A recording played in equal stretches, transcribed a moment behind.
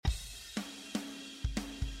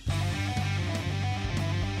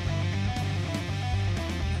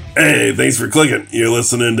Hey, thanks for clicking. You're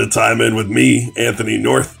listening to Time In with me, Anthony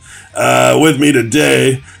North. With me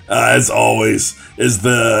today, as always, is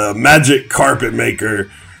the magic carpet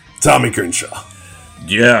maker, Tommy Crenshaw.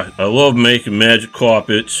 Yeah, I love making magic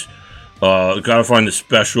carpets. Gotta find the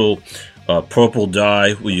special purple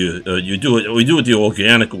dye. We do it the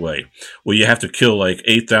organic way, where you have to kill like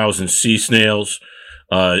 8,000 sea snails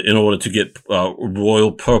in order to get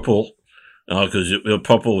royal purple, because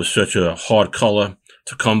purple is such a hard color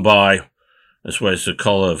to come by. That's why it's the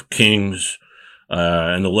color of kings.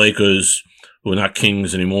 And the Lakers, who are not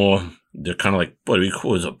kings anymore, they're kind of like, what do we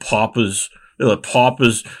call it, paupers? They're the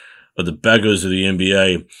paupers of the beggars of the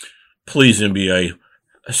NBA. Please, NBA,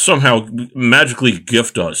 somehow magically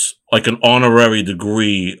gift us like an honorary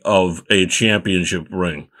degree of a championship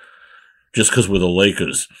ring just because we're the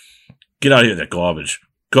Lakers. Get out of here, that garbage.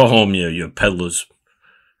 Go home, you peddlers.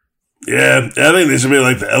 Yeah, I think they should be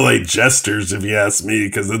like the LA Jesters, if you ask me,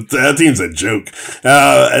 because that team's a joke.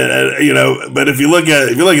 But if you look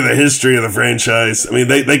at the history of the franchise, I mean,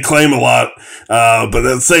 they claim a lot, but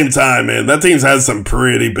at the same time, man, that team's had some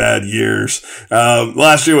pretty bad years.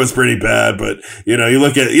 Last year was pretty bad, but you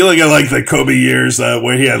look at like the Kobe years,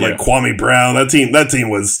 where he had like Kwame Brown. That team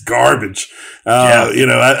was garbage.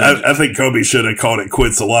 I think Kobe should have called it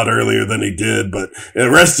quits a lot earlier than he did, but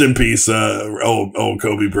rest in peace, old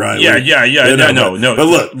Kobe Bryant. No. But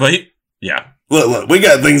look, look, we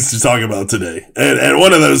got things to talk about today. And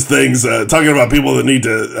one of those things, talking about people that need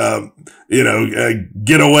to,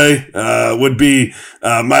 get away, would be,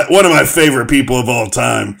 one of my favorite people of all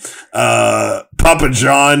time, Papa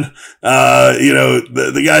John.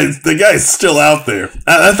 The guy's still out there.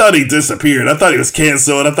 I thought he disappeared. I thought he was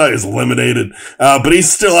canceled. I thought he was eliminated. But he's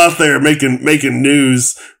still out there making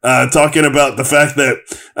news, talking about the fact that,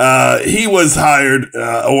 he was hired,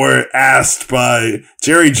 or asked by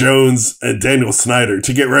Jerry Jones and Daniel Snyder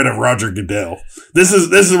to get rid of Roger Goodell. This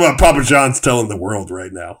is what Papa John's telling the world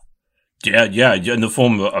right now. Yeah, and the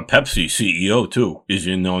former Pepsi CEO too is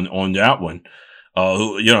in on that one.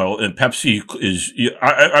 And Pepsi is,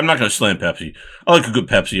 I'm not going to slam Pepsi. I like a good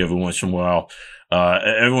Pepsi every once in a while.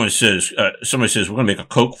 Everyone says, somebody says, we're going to make a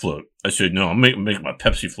Coke float. I said, no, I'm making my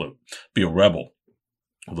Pepsi float. Be a rebel.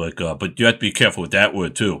 But you have to be careful with that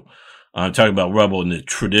word too. I'm talking about rebel in the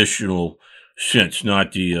traditional sense,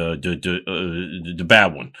 not the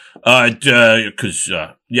bad one.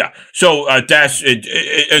 So, that's it.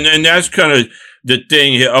 And that's kind of the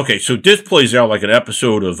thing here. Okay. So this plays out like an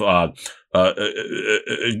episode of, what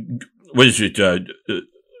is it?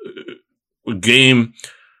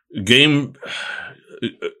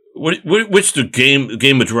 What's the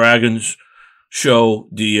Game of Dragons show?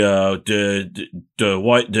 The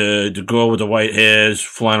girl with the white hairs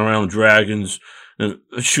flying around with dragons and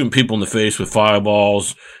shooting people in the face with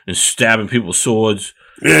fireballs and stabbing people with swords.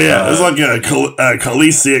 Yeah. It's like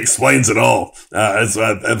Khaleesi Explains It All. I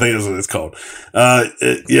think that's what it's called.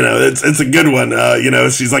 It's a good one.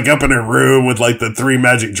 She's like up in her room with like the 3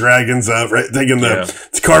 magic dragons, taking the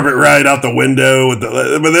carpet ride out the window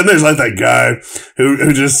but then there's like that guy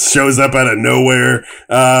who just shows up out of nowhere,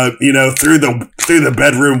 through the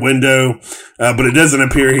bedroom window. But it doesn't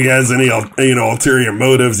appear he has any, ulterior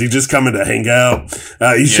motives. He's just coming to hang out.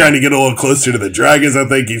 He's trying to get a little closer to the dragons. I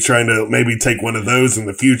think he's trying to maybe take one of those in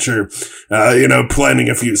the future, planting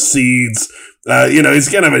a few seeds. He's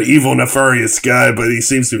kind of an evil, nefarious guy, but he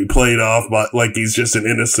seems to be played off like he's just an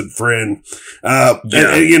innocent friend.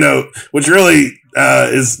 Which really,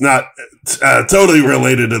 is not, totally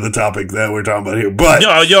related to the topic that we're talking about here, but.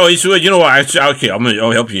 Okay,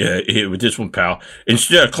 I'll help you here with this one, pal.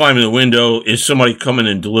 Instead of climbing the window, is somebody coming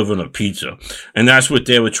and delivering a pizza. And that's what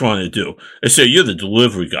they were trying to do. They say, you're the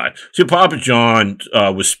delivery guy. See, Papa John,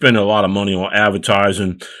 was spending a lot of money on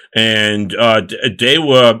advertising, and, they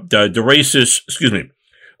were, the racist,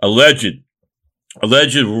 alleged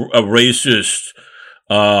racist,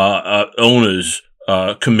 owners,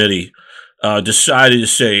 committee, decided to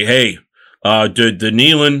say, hey, the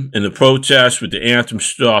kneeling and the protest with the anthem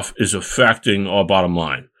stuff is affecting our bottom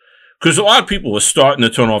line. Because a lot of people are starting to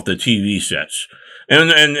turn off their TV sets.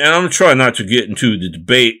 And I'm trying not to get into the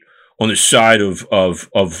debate on the side of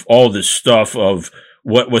all this stuff of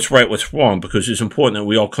what's right, what's wrong, because it's important that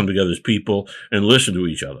we all come together as people and listen to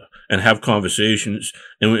each other and have conversations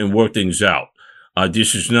and work things out.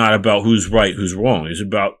 This is not about who's right, who's wrong. It's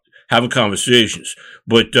about having conversations.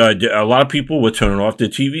 But a lot of people were turning off their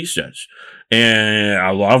TV sets. And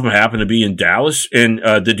a lot of them happen to be in Dallas and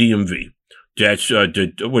the DMV. That's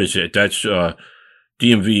what is it? That's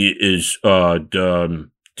DMV is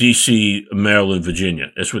DC, Maryland,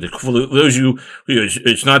 Virginia. That's what for those of you,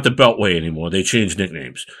 it's not the Beltway anymore. They changed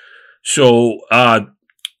nicknames. So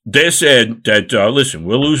they said that, listen,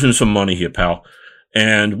 we're losing some money here, pal.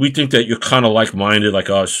 And we think that you're kind of like-minded like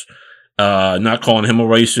us. Not calling him a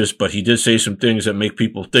racist, but he did say some things that make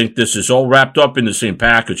people think this is all wrapped up in the same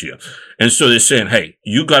package here. And so they're saying, hey,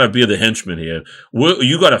 you got to be the henchman here.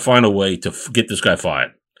 You got to find a way to get this guy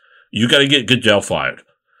fired. You got to get Goodell fired.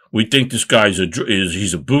 We think this guy's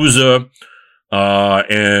he's a boozer.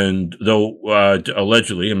 And though,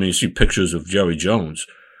 allegedly, I mean, you see pictures of Jerry Jones.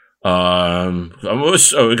 We got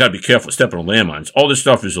to be careful stepping on landmines. All this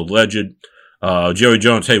stuff is alleged. Jerry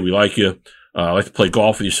Jones, hey, we like you. I'd like to play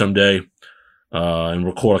golf with you someday, and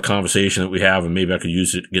record a conversation that we have, and maybe I could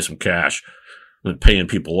use it to get some cash, and paying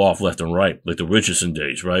people off left and right, like the Richardson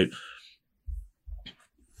days, right?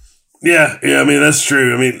 Yeah, I mean, that's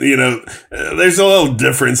true. I mean, there's a little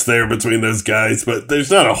difference there between those guys, but there's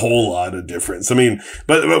not a whole lot of difference. I mean,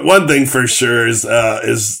 but one thing for sure is,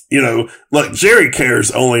 look, Jerry cares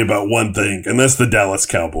only about one thing, and that's the Dallas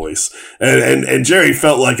Cowboys. And Jerry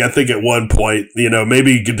felt like, I think at one point,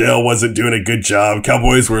 maybe Goodell wasn't doing a good job.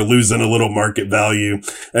 Cowboys were losing a little market value,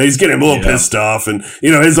 and he's getting a little pissed off. And,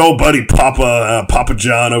 his old buddy Papa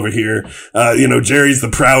John over here, Jerry's the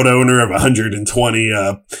proud owner of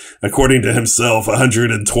 120, according to himself,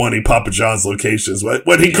 120 Papa John's locations.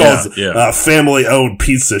 What he calls family-owned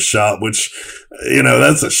pizza shop, which,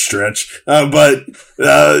 that's a stretch. But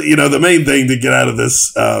the main thing to get out of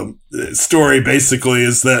this story basically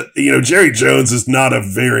is that, Jerry Jones is not a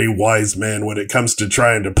very wise man when it comes to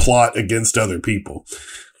trying to plot against other people.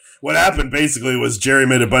 What happened basically was Jerry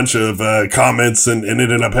made a bunch of comments and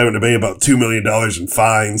ended up having to pay about $2 million in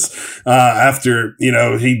fines after,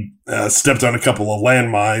 he stepped on a couple of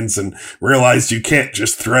landmines and realized you can't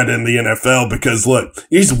just threaten the NFL because, look,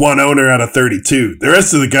 he's one owner out of 32. The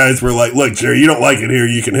rest of the guys were like, look, Jerry, you don't like it here,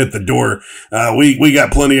 you can hit the door. We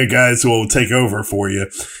got plenty of guys who will take over for you.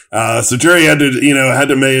 So Jerry had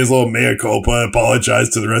to make his little mea culpa,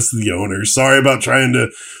 apologize to the rest of the owners. Sorry about trying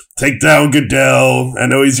to take down Goodell. I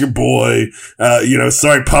know he's your boy.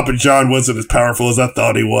 Sorry Papa John wasn't as powerful as I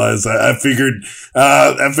thought he was. I figured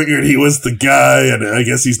he was the guy, and I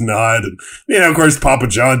guess he's not. And, of course, Papa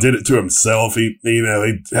John did it to himself. He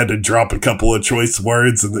had to drop a couple of choice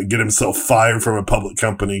words and then get himself fired from a public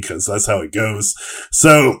company because that's how it goes.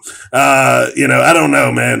 So, I don't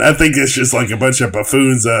know, man. I think it's just like a bunch of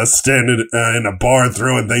buffoons, standing in a bar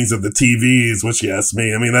throwing things at the TV is what you ask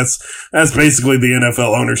me. I mean, that's basically the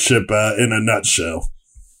NFL ownership in a nutshell.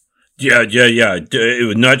 Yeah. A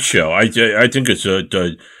nutshell. I think it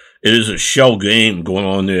is a shell game going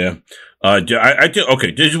on there. I think,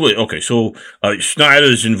 okay, this is what, okay, so,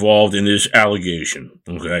 Snyder's involved in this allegation,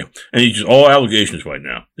 okay? And he's all allegations right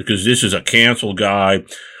now, because this is a canceled guy,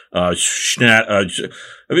 at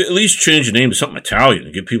least change the name to something Italian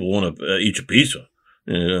and get people want to eat your pizza.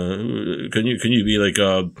 Can you be like,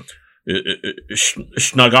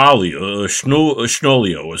 Schnagali or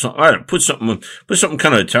Schnolio or something? All right, put something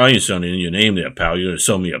kind of Italian sounding in your name there, pal. You're gonna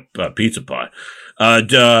sell me a pizza pie. I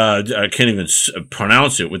can't even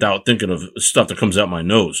pronounce it without thinking of stuff that comes out my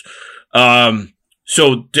nose.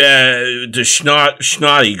 So the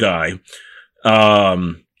Schnotty guy,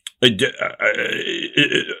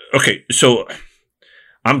 okay, so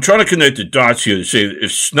I'm trying to connect the dots here to say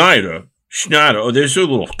if Schneider, oh, there's a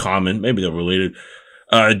little common, maybe they're related,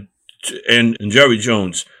 and Jerry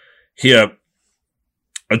Jones here,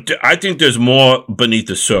 I think there's more beneath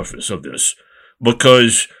the surface of this,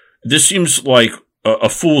 because this seems like a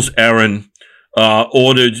fool's errand,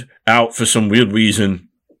 ordered out for some weird reason.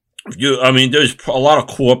 There's a lot of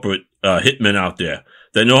corporate hitmen out there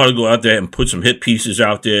that know how to go out there and put some hit pieces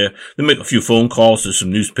out there. They make a few phone calls to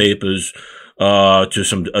some newspapers, to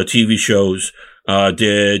some TV shows.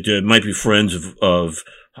 There might be friends of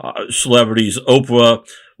celebrities, Oprah.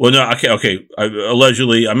 Well, no, okay.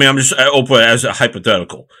 Allegedly, I'm just Oprah as a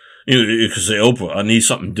hypothetical. You could say, Oprah, I need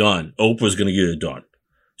something done. Oprah's going to get it done.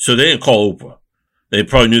 So they didn't call Oprah. They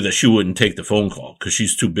probably knew that she wouldn't take the phone call because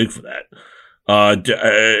she's too big for that.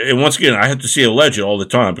 And once again, I have to say alleged all the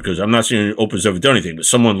time because I'm not saying Oprah's ever done anything, but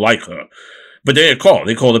someone like her. But they didn't call.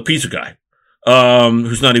 They called a pizza guy,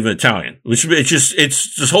 who's not even Italian.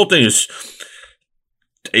 This whole thing is,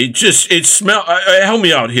 help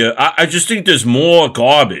me out here. I just think there's more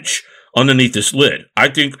garbage underneath this lid. I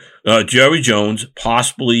think, Jerry Jones,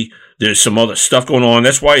 possibly there's some other stuff going on.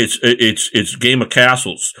 That's why it's Game of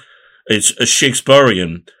Castles. It's a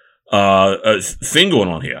Shakespearean, thing going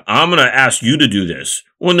on here. I'm going to ask you to do this.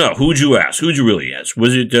 Well, no, who'd you ask? Who'd you really ask?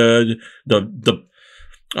 Was it,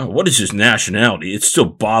 what is his nationality? It still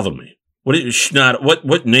bothers me.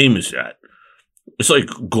 What name is that? It's like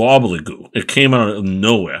gobbledygoo. It came out of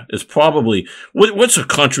nowhere. It's probably, what's a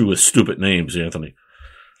country with stupid names, Anthony?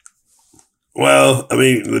 Well, I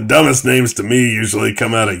mean, the dumbest names to me usually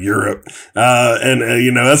come out of Europe.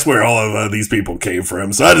 That's where all of these people came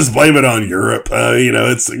from. So I just blame it on Europe.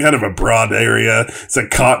 It's kind of a broad area. It's a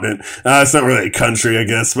continent. It's not really a country, I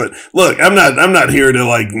guess. But look, I'm not here to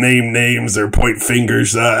like name names or point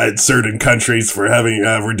fingers at certain countries for having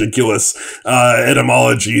ridiculous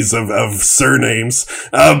etymologies of surnames.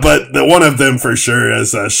 But the one of them for sure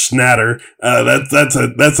is Schnatter.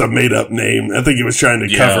 That's a made up name. I think he was trying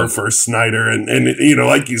to cover for Snyder. And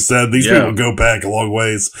like you said, these people go back a long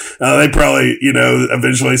ways. They probably,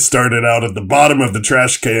 eventually started out at the bottom of the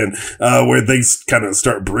trash can, where they kind of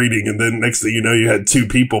start breeding. And then next thing you know, you had two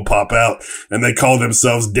people pop out and they call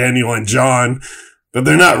themselves Daniel and John. But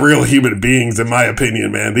they're not real human beings, in my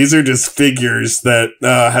opinion, man. These are just figures that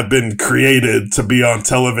have been created to be on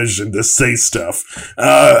television to say stuff.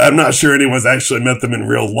 I'm not sure anyone's actually met them in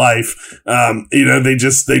real life. They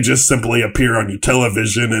just simply appear on your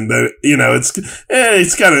television, and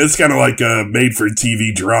it's kind of like a made for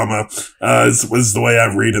TV drama. Was the way I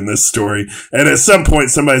read in this story. And at some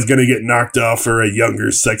point, somebody's going to get knocked off for a younger,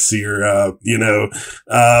 sexier,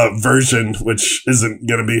 version, which isn't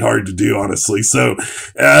going to be hard to do, honestly. So.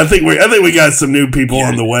 I think we got some new people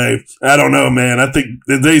on the way. I don't know, man. I think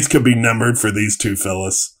the days could be numbered for these two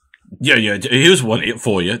fellas. Yeah. Here's one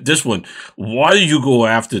for you. This one. Why do you go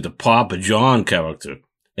after the Papa John character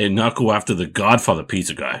and not go after the Godfather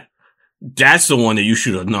pizza guy? That's the one that you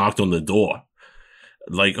should have knocked on the door.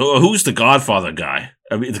 Like, who's the Godfather guy?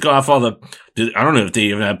 I mean, the Godfather, I don't know if they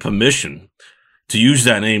even had permission to use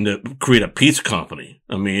that name to create a pizza company.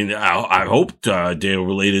 I mean, I hope they're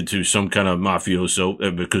related to some kind of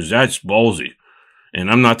mafioso, because that's ballsy.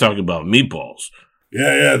 And I'm not talking about meatballs.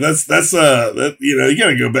 Yeah, that's you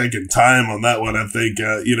gotta go back in time on that one. I think,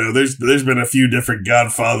 there's been a few different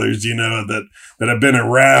Godfathers, that have been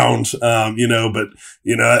around, I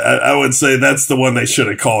would say that's the one they should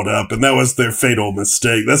have called up, and that was their fatal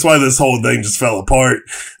mistake. That's why this whole thing just fell apart.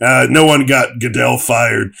 No one got Goodell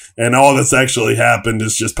fired, and all that's actually happened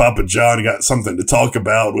is just Papa John got something to talk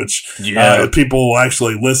about, which, people will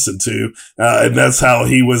actually listen to, and that's how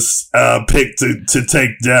he was, picked to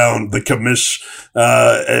take down the commish.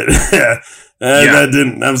 That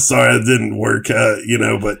didn't, I'm sorry, it didn't work, better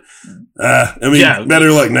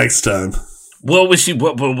luck next time. What was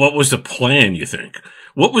the plan, you think?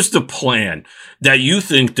 What was the plan that you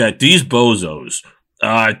think that these bozos,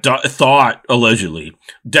 thought, allegedly,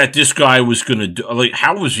 that this guy was gonna do? Like,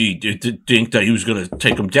 how was he to think that he was gonna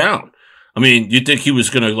take him down? I mean, you think he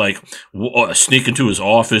was gonna, sneak into his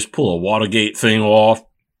office, pull a Watergate thing off,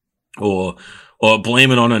 or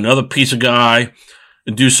blame it on another piece of guy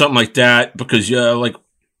and do something like that? Because, in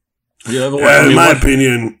my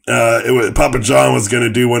opinion, Papa John was going to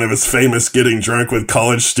do one of his famous getting drunk with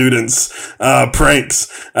college students pranks.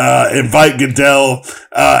 Invite Goodell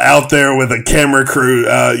out there with a camera crew,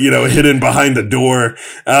 hidden behind the door,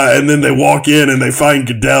 and then they walk in and they find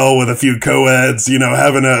Goodell with a few co-eds,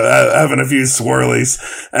 having a few swirlies,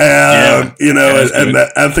 I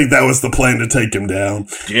think that was the plan to take him down.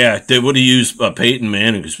 Yeah, they would have used Peyton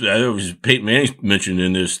Manning. Peyton Manning mentioned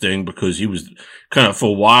in this thing because he was kind of for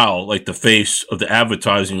a while like the face of the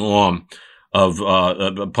advertising arm of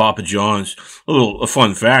Papa John's. A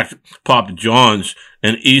fun fact: Papa John's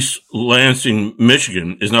in East Lansing,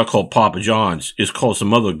 Michigan, is not called Papa John's. It's called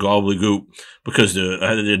some other gobbledygook because there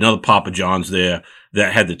had another Papa John's there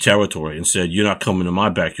that had the territory and said, "You're not coming to my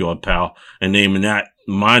backyard, pal," and naming that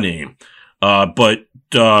my name. But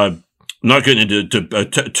not getting into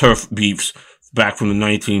turf beefs back from the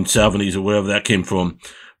 1970s or wherever that came from.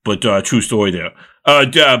 But, true story there.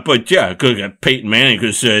 Good. Peyton Manning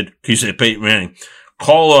he said, Peyton Manning,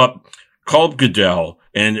 call up Goodell,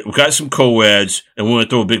 and we got some co-eds, and we're going to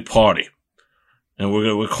throw a big party. And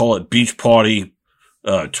we'll call it Beach Party,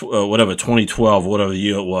 2012, whatever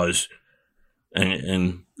year it was.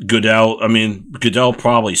 And Goodell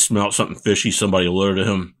probably smelled something fishy. Somebody alerted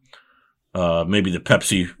him. Maybe the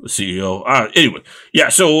Pepsi CEO. Anyway, yeah.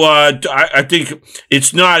 So I think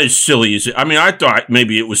it's not as silly as I thought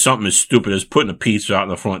maybe it was something as stupid as putting a pizza out in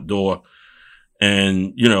the front door,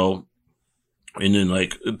 and and then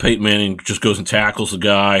Peyton Manning just goes and tackles the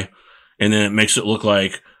guy, and then it makes it look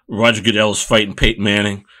like Roger Goodell is fighting Peyton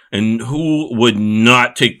Manning, and who would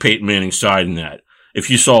not take Peyton Manning's side in that? If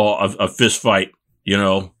you saw a fist fight,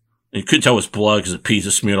 you couldn't tell it was blood because the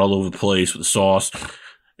pizza smeared all over the place with the sauce.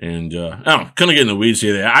 And, kind of getting the weeds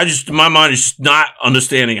here. My mind is just not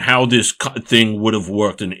understanding how this thing would have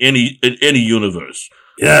worked in any universe.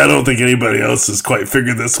 Yeah, I don't think anybody else has quite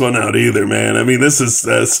figured this one out either, man. I mean, this is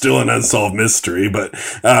still an unsolved mystery, but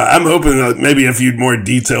I'm hoping that maybe a few more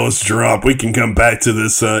details drop. We can come back to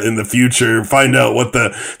this in the future, find out what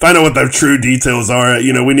the true details are.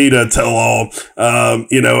 You know, we need a tell-all,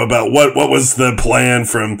 about what was the plan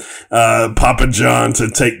from Papa John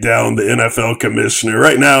to take down the NFL commissioner.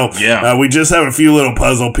 Right now, we just have a few little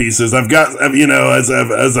puzzle pieces. I've got,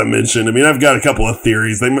 as I mentioned, I mean, I've got a couple of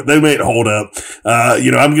theories. They may hold up.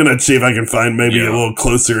 I'm going to see if I can find maybe a little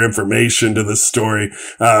closer information to this story,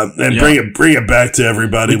 and bring it back to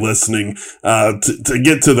everybody listening, to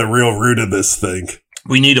get to the real root of this thing.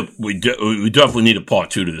 We definitely need a part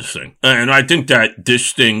 2 to this thing. And I think that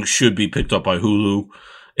this thing should be picked up by Hulu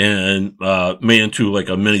and, made into like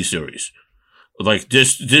a miniseries. Like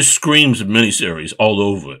this screams miniseries all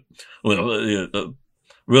over it. Well,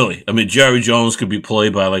 really. I mean, Jerry Jones could be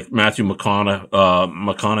played by like Matthew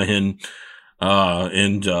McConaughey.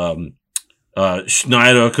 And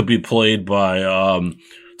Schneider could be played by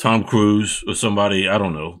Tom Cruise or somebody, I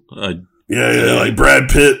don't know. Like Brad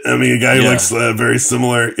Pitt. I mean, a guy who looks very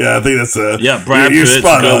similar. Yeah, I think that's Brad Pitt. You're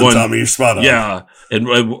spot on, Tommy. You're spot on. Yeah, and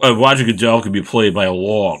Roger Goodell could be played by a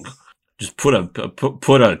log. Just put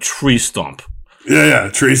a tree stump. Yeah,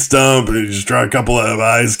 tree stump, and you just draw a couple of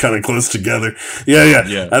eyes kind of close together.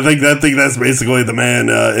 Yeah. I think that's basically the man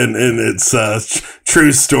in its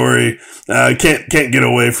true story. Can't get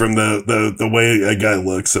away from the way a guy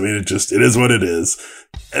looks. I mean, it is what it is,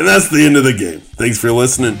 and that's the end of the game. Thanks for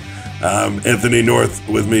listening. Anthony North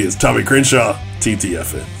with me is Tommy Crenshaw,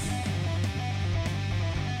 TTFN.